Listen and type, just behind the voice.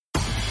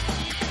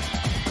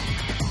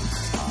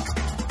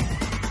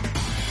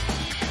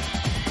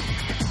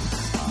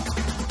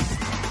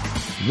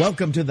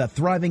Welcome to the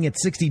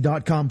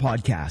ThrivingAt60.com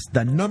podcast, the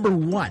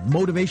 #1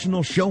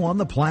 motivational show on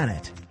the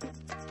planet.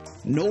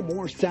 No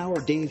more sour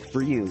days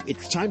for you.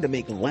 It's time to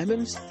make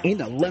lemons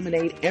into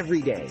lemonade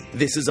every day.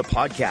 This is a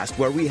podcast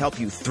where we help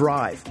you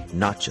thrive,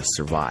 not just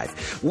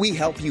survive. We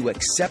help you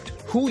accept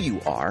who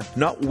you are,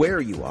 not where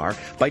you are,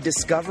 by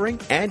discovering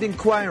and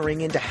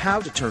inquiring into how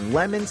to turn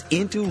lemons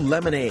into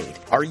lemonade.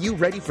 Are you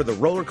ready for the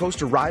roller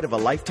coaster ride of a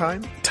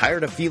lifetime?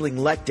 Tired of feeling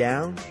let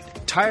down?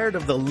 Tired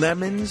of the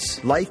lemons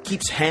life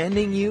keeps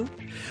handing you?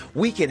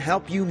 We can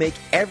help you make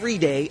every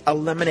day a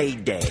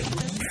lemonade day.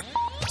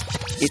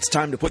 It's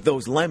time to put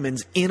those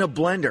lemons in a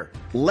blender.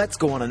 Let's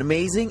go on an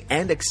amazing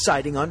and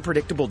exciting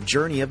unpredictable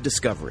journey of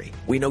discovery.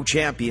 We know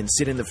champions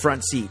sit in the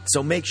front seat,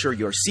 so make sure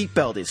your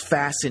seatbelt is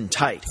fastened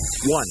tight.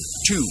 1,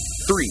 2,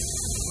 3,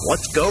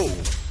 let's go.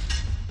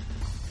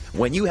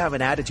 When you have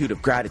an attitude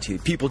of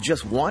gratitude, people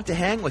just want to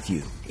hang with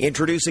you.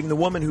 Introducing the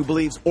woman who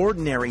believes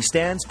ordinary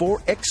stands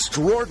for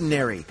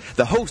extraordinary.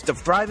 The host of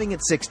Thriving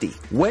at 60,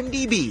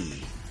 Wendy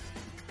B.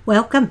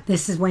 Welcome,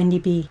 this is Wendy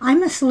B.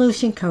 I'm a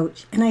solution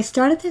coach, and I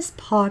started this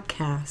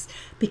podcast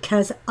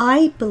because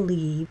I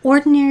believe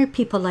ordinary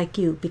people like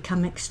you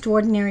become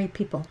extraordinary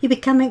people. You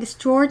become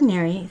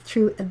extraordinary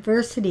through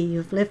adversity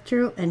you've lived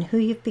through and who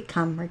you've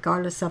become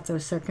regardless of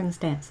those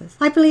circumstances.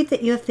 I believe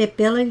that you have the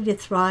ability to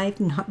thrive,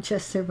 not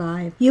just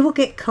survive. You will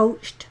get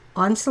coached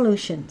on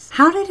solutions.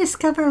 How to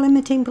discover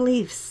limiting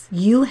beliefs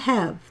you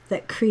have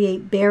that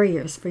create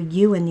barriers for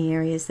you in the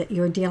areas that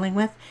you're dealing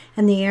with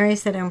and the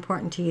areas that are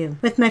important to you.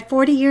 With my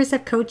 40 years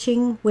of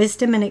coaching,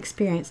 wisdom, and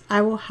experience, I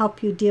will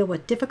help you deal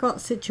with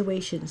difficult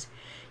situations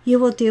you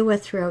will deal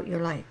with throughout your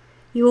life.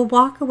 You will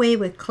walk away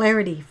with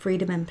clarity,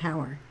 freedom, and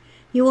power.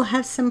 You will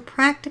have some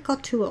practical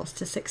tools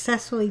to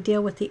successfully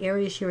deal with the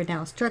areas you are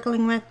now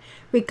struggling with,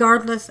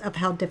 regardless of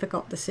how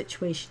difficult the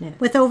situation is.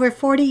 With over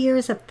 40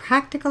 years of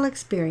practical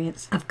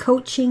experience of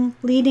coaching,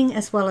 leading,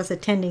 as well as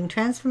attending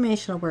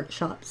transformational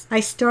workshops,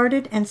 I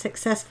started and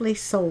successfully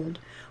sold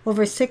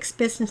over 6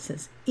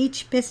 businesses.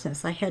 Each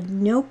business I had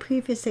no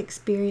previous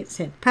experience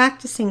in.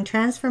 Practicing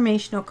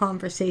transformational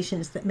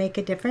conversations that make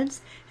a difference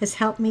has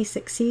helped me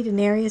succeed in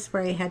areas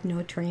where I had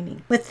no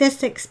training. With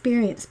this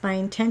experience, my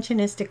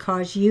intention is to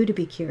cause you to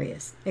be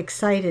curious,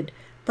 excited,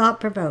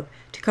 thought-provoked,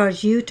 to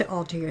cause you to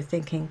alter your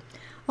thinking.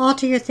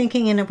 Alter your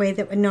thinking in a way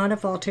that would not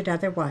have altered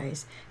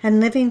otherwise, and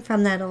living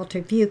from that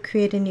altered view,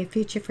 create a new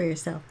future for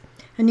yourself.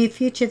 A new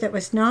future that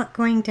was not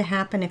going to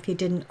happen if you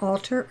didn't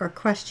alter or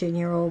question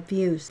your old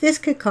views. This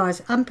could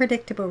cause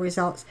unpredictable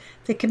results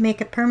that could make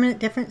a permanent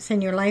difference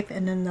in your life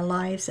and in the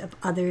lives of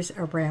others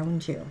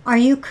around you. Are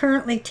you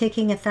currently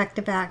taking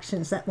effective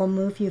actions that will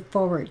move you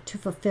forward to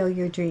fulfill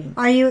your dream?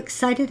 Are you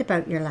excited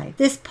about your life?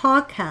 This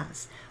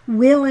podcast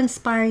will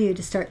inspire you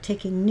to start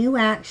taking new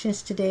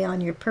actions today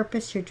on your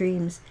purpose, your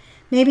dreams.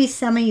 Maybe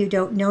some of you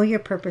don't know your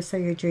purpose or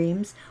your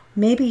dreams.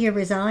 Maybe you're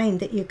resigned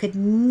that you could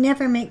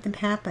never make them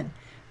happen.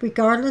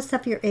 Regardless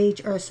of your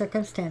age or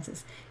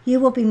circumstances,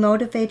 you will be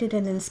motivated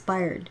and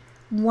inspired,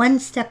 one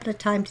step at a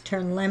time, to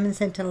turn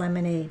lemons into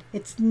lemonade.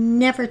 It's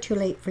never too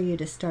late for you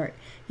to start.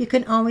 You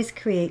can always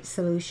create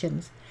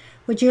solutions.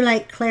 Would you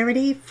like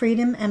clarity,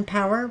 freedom, and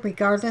power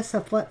regardless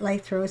of what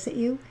life throws at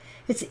you?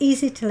 It's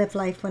easy to live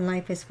life when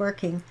life is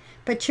working,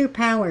 but true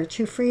power,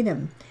 true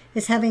freedom,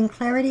 is having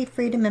clarity,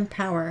 freedom, and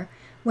power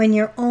when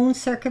your own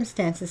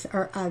circumstances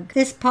are ugly.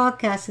 This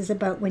podcast is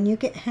about when you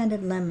get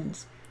handed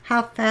lemons.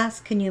 How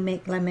fast can you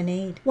make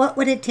lemonade? What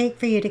would it take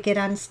for you to get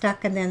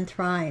unstuck and then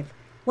thrive?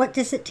 What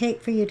does it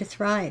take for you to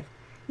thrive?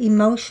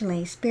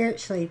 Emotionally,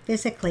 spiritually,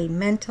 physically,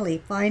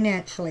 mentally,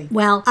 financially.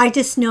 Well, I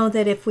just know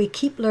that if we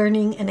keep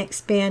learning and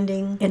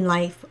expanding in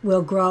life,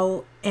 we'll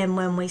grow. And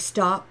when we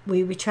stop,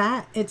 we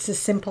retract. It's as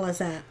simple as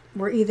that.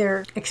 We're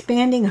either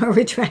expanding or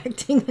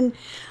retracting, and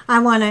I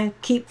want to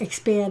keep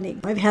expanding.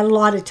 I've had a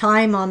lot of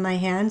time on my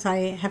hands.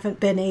 I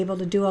haven't been able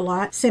to do a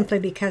lot simply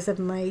because of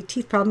my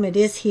teeth problem. It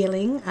is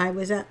healing. I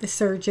was at the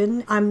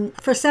surgeon.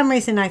 For some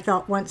reason, I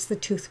thought once the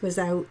tooth was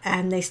out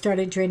and they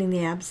started draining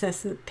the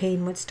abscess, the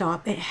pain would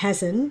stop. It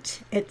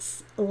hasn't.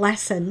 It's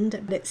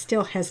lessened, but it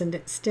still hasn't.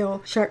 It's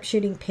still sharp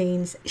shooting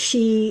pains.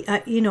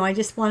 I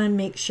just want to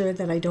make sure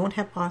that I don't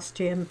have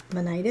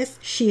osteomyelitis.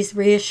 She's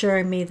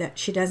reassuring me that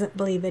she doesn't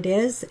believe it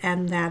is,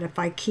 and that if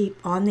I keep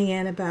on the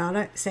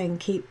antibiotics and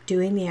keep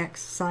doing the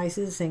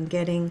exercises and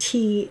getting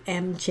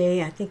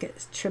TMJ, I think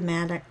it's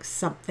traumatic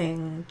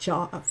something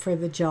jaw for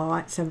the jaw,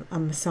 it's a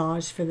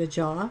massage for the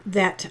jaw,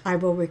 that I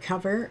will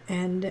recover,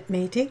 and it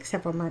may take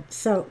several months.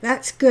 So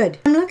that's good.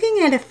 I'm looking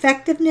at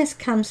effectiveness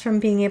comes from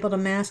being able to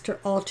master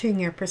altering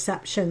your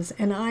perceptions,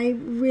 and I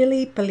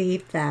really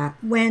believe that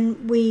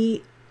when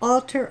we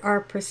alter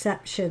our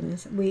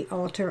perceptions, we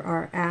alter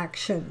our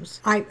actions.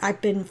 I've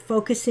been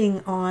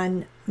focusing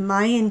on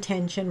my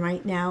intention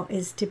right now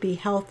is to be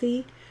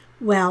healthy,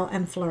 well,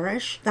 and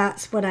flourish.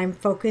 That's what I'm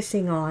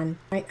focusing on.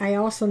 I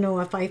also know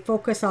if I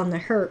focus on the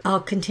hurt,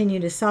 I'll continue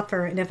to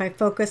suffer. And if I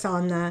focus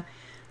on the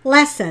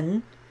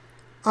lesson,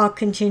 I'll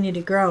continue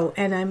to grow.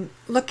 And I'm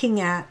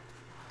looking at,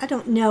 I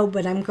don't know,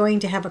 but I'm going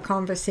to have a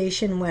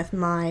conversation with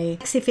my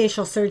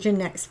maxillofacial surgeon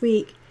next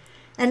week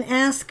and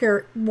ask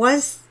her,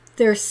 was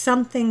there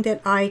something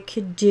that I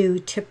could do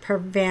to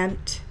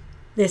prevent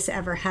this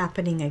ever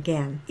happening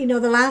again? The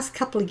last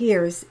couple of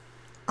years,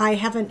 I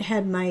haven't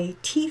had my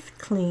teeth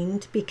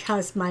cleaned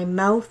because my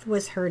mouth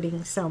was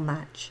hurting so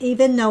much.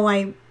 Even though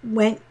I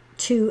went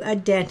to a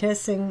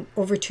dentist, and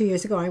over 2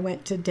 years ago I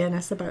went to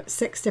dentist about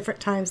 6 different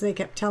times. They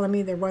kept telling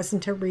me there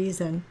wasn't a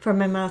reason for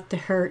my mouth to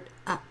hurt.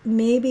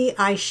 Maybe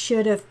I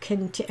should have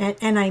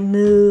and I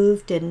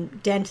moved,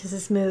 and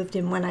dentists moved,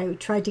 and when I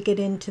tried to get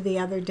into the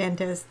other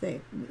dentist,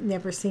 they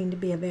never seemed to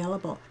be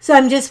available. So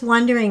I'm just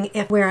wondering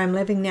if where I'm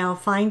living now,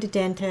 find a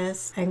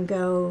dentist and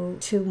go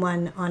to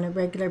one on a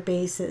regular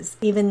basis,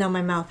 even though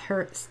my mouth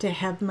hurts, to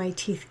have my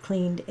teeth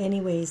cleaned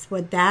anyways.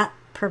 Would that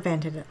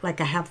prevented it?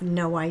 Like, I have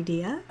no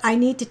idea. I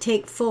need to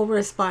take full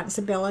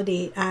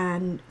responsibility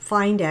and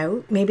find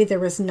out. Maybe there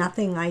was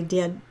nothing I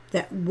did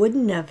that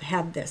wouldn't have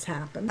had this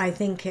happen. I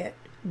think it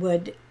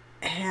would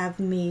have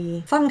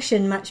me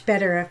function much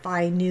better if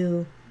I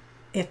knew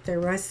if there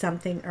was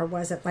something or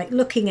wasn't, like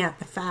looking at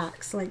the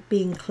facts, like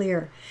being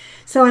clear.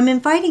 So I'm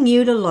inviting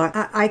you to look.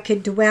 I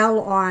could dwell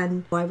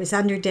on, I was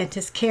under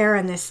dentist care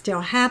and this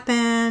still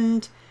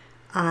happened.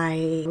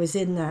 I was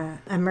in the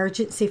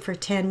emergency for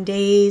 10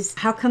 days.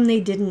 How come they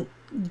didn't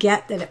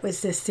get that it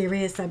was this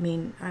serious? I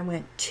mean, I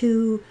went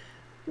 2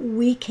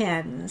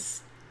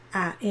 weekends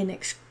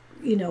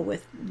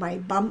with my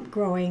bump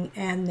growing,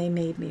 and they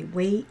made me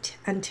wait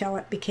until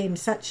it became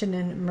such an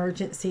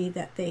emergency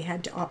that they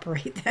had to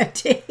operate that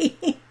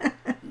day.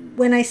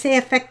 When I say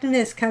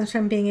effectiveness comes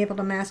from being able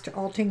to master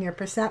altering your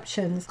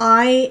perceptions,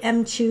 I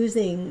am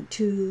choosing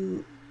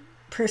to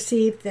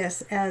perceive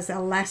this as a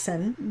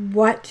lesson.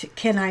 What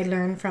can I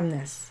learn from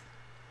this?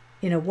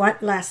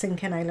 What lesson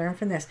can I learn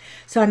from this?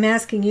 So I'm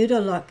asking you to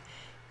look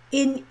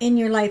in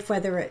your life,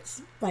 whether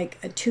it's like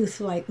a tooth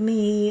like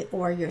me,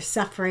 or you're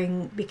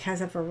suffering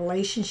because of a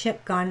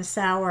relationship gone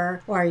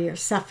sour, or you're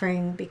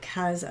suffering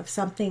because of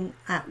something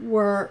at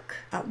work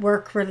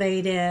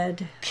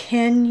related.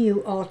 Can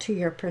you alter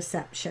your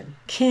perception?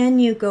 Can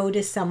you go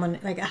to someone?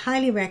 Like, I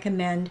highly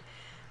recommend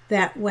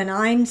that when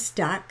I'm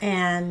stuck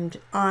and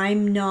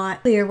I'm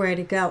not clear where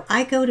to go,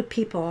 I go to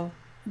people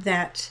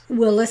that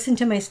will listen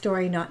to my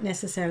story, not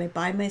necessarily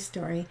buy my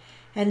story,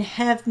 and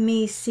have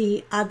me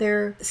see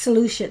other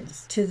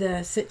solutions to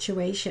the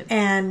situation.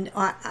 And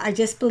I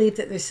just believe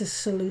that there's a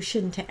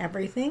solution to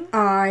everything.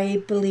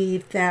 I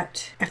believe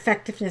that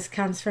effectiveness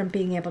comes from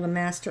being able to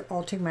master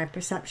altering my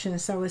perception.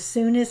 So as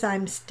soon as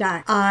I'm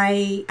stuck,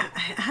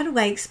 how do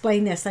I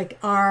explain this?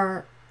 Like,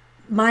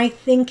 my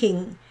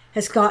thinking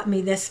has got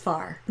me this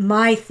far.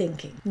 My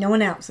thinking, no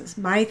one else's.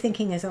 My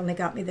thinking has only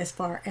got me this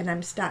far, and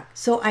I'm stuck.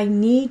 So I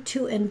need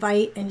to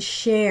invite and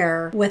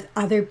share with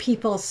other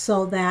people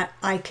so that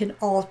I can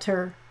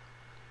alter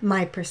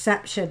my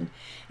perception.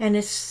 And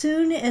as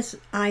soon as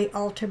I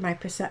alter my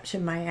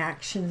perception, my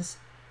actions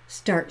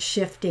start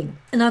shifting.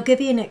 And I'll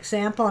give you an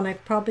example, and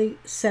I've probably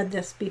said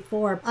this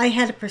before. I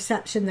had a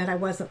perception that I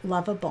wasn't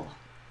lovable.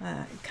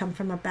 I come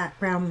from a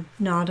background,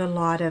 not a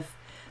lot of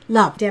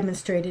love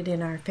demonstrated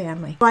in our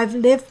family. I've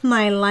lived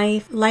my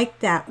life like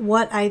that.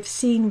 What I've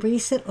seen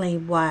recently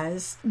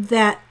was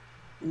that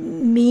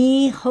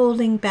me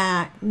holding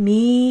back,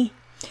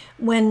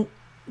 when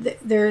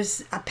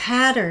there's a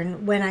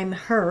pattern, when I'm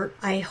hurt,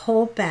 I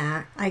hold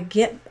back, I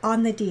get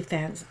on the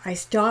defense, I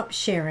stop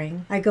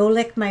sharing, I go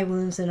lick my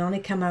wounds and only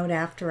come out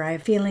after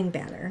I'm feeling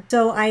better.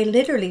 So I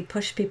literally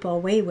push people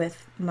away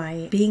with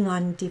my being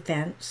on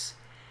defense.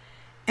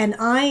 And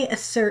I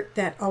assert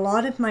that a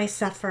lot of my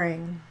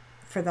suffering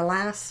for the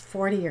last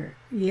 40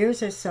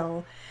 years or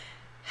so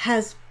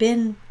has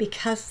been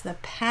because the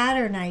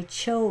pattern I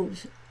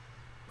chose,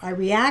 I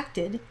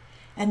reacted,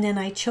 and then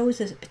I chose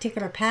a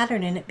particular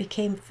pattern and it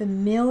became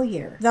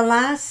familiar. The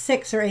last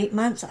 6 or 8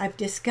 months, I've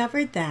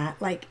discovered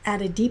that, like,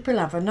 at a deeper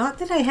level. Not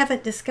that I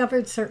haven't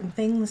discovered certain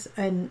things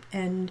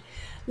and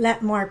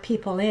let more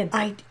people in.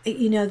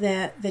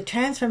 The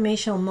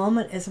transformational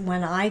moment is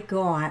when I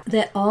got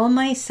that all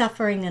my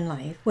suffering in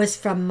life was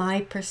from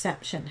my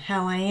perception,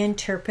 how I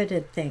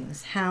interpreted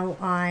things,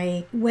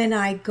 when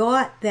I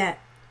got that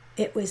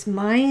it was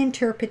my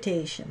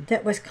interpretation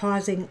that was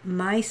causing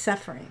my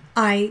suffering,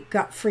 I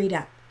got freed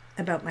up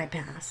about my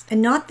past.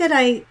 And not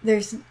that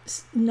there's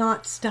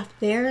not stuff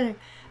there,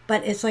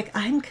 but it's like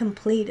I'm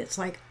complete. It's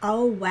like,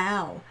 oh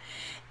wow.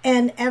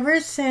 And ever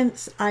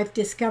since I've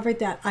discovered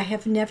that, I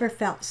have never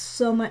felt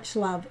so much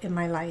love in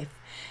my life.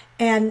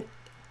 And,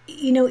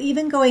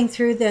 even going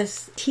through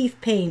this teeth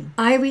pain,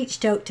 I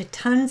reached out to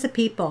tons of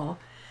people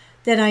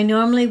that I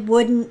normally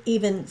wouldn't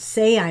even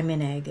say I'm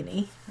in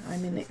agony,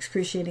 I'm in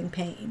excruciating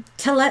pain,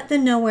 to let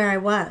them know where I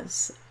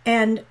was.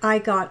 And I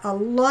got a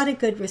lot of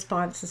good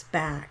responses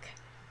back.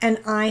 And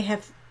I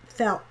have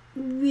felt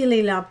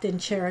really loved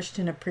and cherished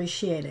and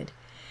appreciated.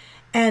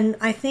 And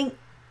I think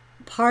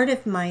part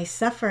of my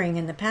suffering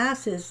in the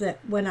past is that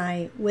when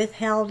I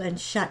withheld and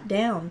shut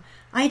down,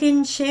 I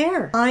didn't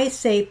share. I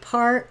say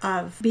part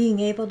of being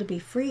able to be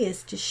free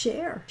is to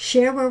share.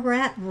 Share where we're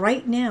at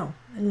right now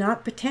and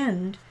not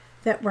pretend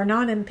that we're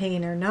not in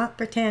pain or not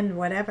pretend,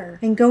 whatever.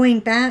 And going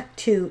back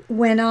to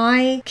when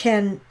I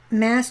can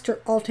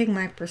master altering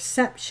my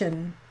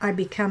perception, I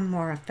become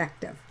more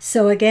effective.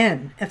 So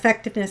again,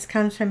 effectiveness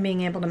comes from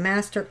being able to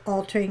master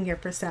altering your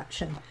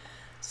perception.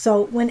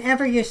 So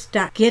whenever you're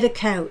stuck, get a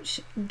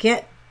coach,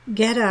 get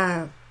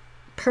a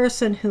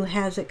person who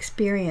has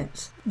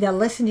experience. They'll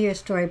listen to your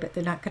story, but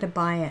they're not going to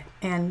buy it,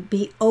 and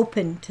be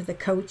open to the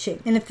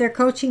coaching. And if their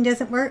coaching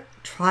doesn't work,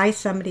 try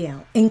somebody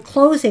else. In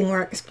closing,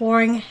 we're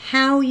exploring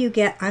how you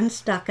get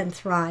unstuck and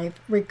thrive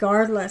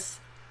regardless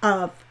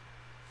of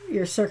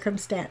your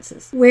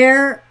circumstances.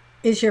 Where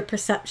is your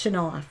perception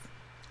off?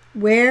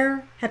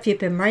 Where have you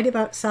been right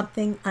about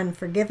something,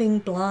 unforgiving,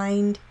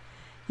 blind?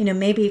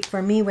 Maybe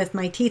for me with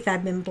my teeth,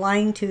 I've been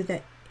blind to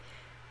that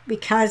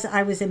because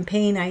I was in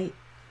pain. I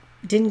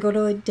didn't go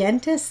to a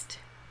dentist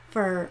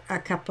for a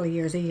couple of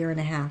years, a year and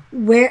a half.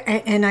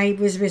 And I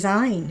was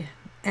resigned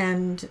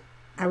and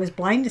I was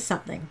blind to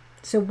something.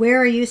 So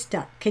where are you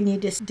stuck? Can you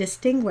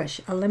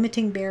distinguish a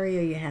limiting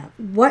barrier you have?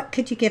 What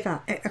could you give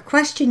up? A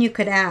question you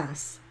could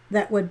ask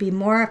that would be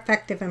more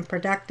effective and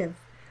productive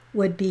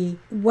would be,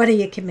 what are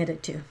you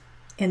committed to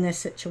in this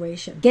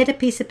situation? Get a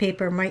piece of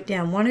paper and write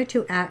down 1 or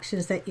 2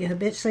 actions that you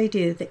habitually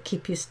do that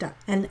keep you stuck.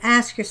 And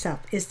ask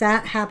yourself, is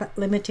that habit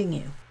limiting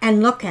you?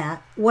 And look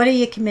at, what are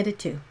you committed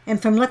to?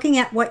 And from looking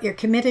at what you're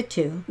committed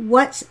to,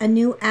 what's a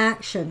new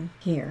action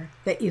here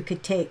that you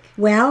could take?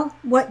 Well,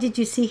 what did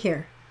you see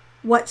here?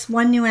 What's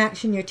one new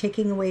action you're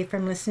taking away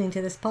from listening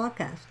to this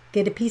podcast?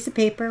 Get a piece of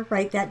paper,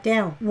 write that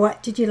down.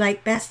 What did you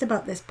like best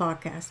about this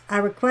podcast? I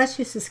request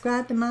you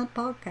subscribe to my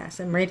podcast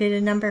and rate it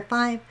a number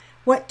 5.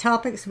 What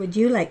topics would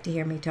you like to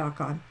hear me talk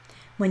on?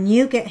 When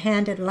you get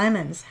handed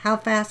lemons, how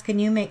fast can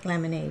you make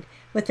lemonade?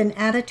 With an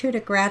attitude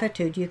of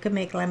gratitude, you can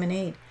make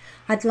lemonade.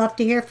 I'd love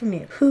to hear from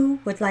you. Who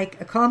would like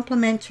a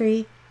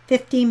complimentary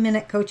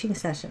 15-minute coaching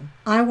session?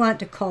 I want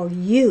to call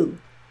you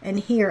and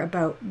hear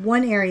about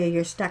one area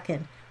you're stuck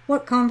in.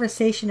 What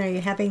conversation are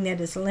you having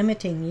that is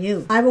limiting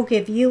you? I will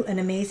give you an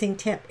amazing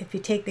tip. If you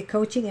take the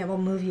coaching, it will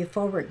move you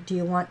forward. Do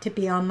you want to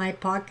be on my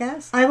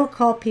podcast? I will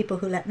call people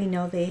who let me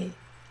know they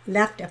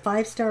left a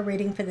 5-star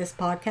rating for this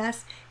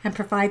podcast and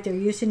provide their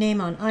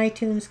username on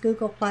iTunes,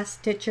 Google+,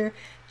 Stitcher.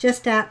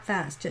 Just that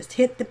fast. Just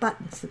hit the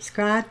button,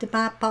 subscribe to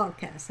my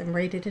podcast, and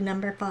rate it a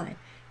number 5.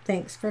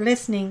 Thanks for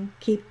listening.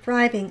 Keep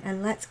thriving,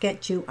 and let's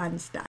get you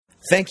unstuck.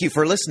 Thank you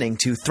for listening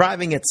to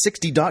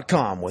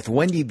ThrivingAt60.com with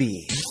Wendy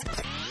B.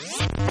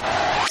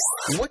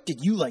 What did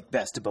you like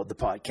best about the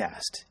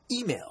podcast?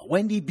 Email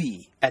Wendy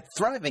B at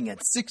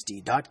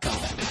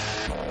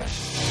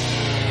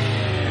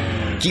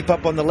ThrivingAt60.com. Keep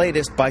up on the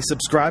latest by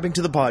subscribing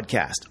to the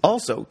podcast.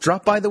 Also,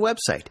 drop by the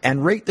website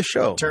and rate the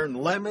show. Turn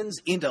lemons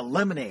into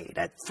lemonade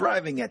at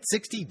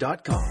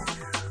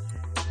ThrivingAt60.com.